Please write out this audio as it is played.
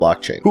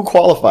blockchain. Who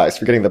qualifies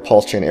for getting the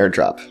Pulsechain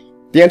airdrop?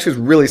 The answer is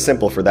really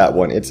simple for that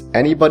one. It's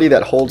anybody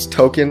that holds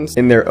tokens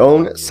in their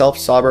own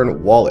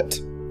self-sovereign wallet.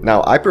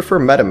 Now, I prefer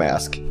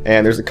MetaMask,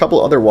 and there's a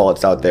couple other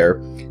wallets out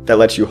there that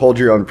let you hold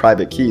your own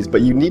private keys,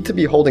 but you need to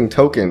be holding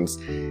tokens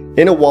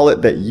in a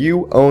wallet that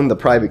you own the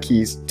private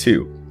keys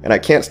to. And I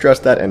can't stress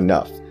that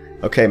enough.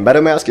 Okay,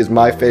 MetaMask is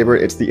my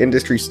favorite. It's the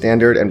industry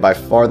standard and by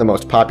far the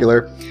most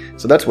popular,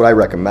 so that's what I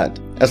recommend.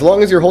 As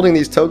long as you're holding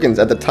these tokens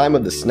at the time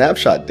of the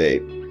snapshot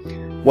date,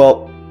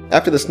 well,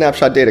 after the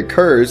snapshot date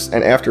occurs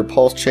and after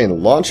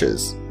Pulsechain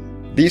launches,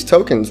 these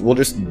tokens will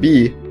just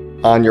be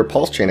on your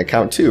Pulsechain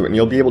account too, and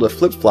you'll be able to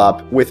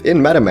flip-flop within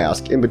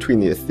MetaMask in between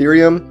the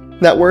Ethereum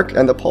network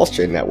and the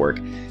Pulsechain network,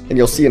 and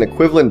you'll see an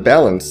equivalent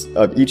balance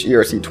of each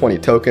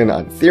ERC20 token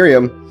on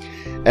Ethereum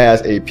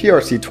as a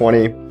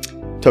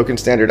PRC20 token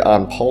standard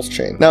on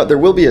Pulsechain. Now, there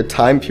will be a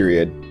time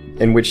period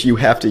in which you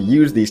have to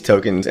use these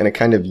tokens in a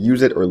kind of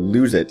use it or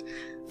lose it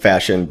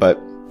fashion, but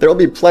there will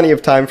be plenty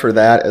of time for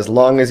that as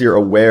long as you're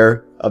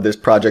aware of this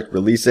project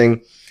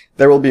releasing.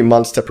 There will be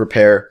months to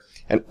prepare,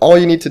 and all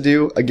you need to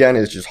do, again,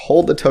 is just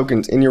hold the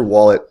tokens in your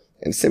wallet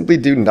and simply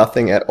do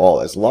nothing at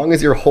all. As long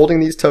as you're holding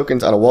these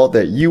tokens on a wallet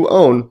that you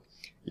own,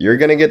 you're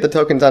going to get the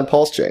tokens on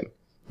Pulsechain.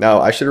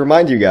 Now, I should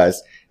remind you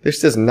guys, this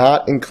does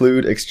not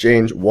include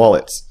exchange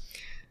wallets.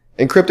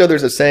 In crypto,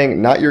 there's a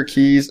saying, not your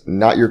keys,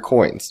 not your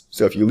coins.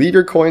 So if you leave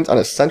your coins on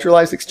a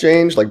centralized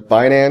exchange like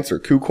Binance or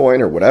KuCoin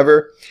or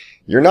whatever,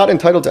 you're not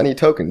entitled to any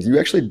tokens. You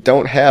actually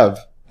don't have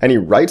any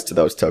rights to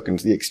those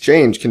tokens. The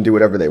exchange can do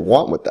whatever they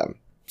want with them.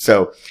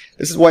 So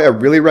this is why I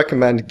really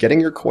recommend getting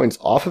your coins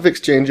off of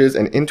exchanges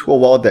and into a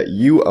wallet that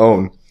you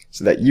own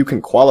so that you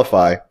can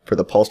qualify for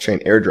the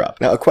Pulsechain airdrop.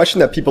 Now, a question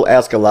that people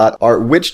ask a lot are which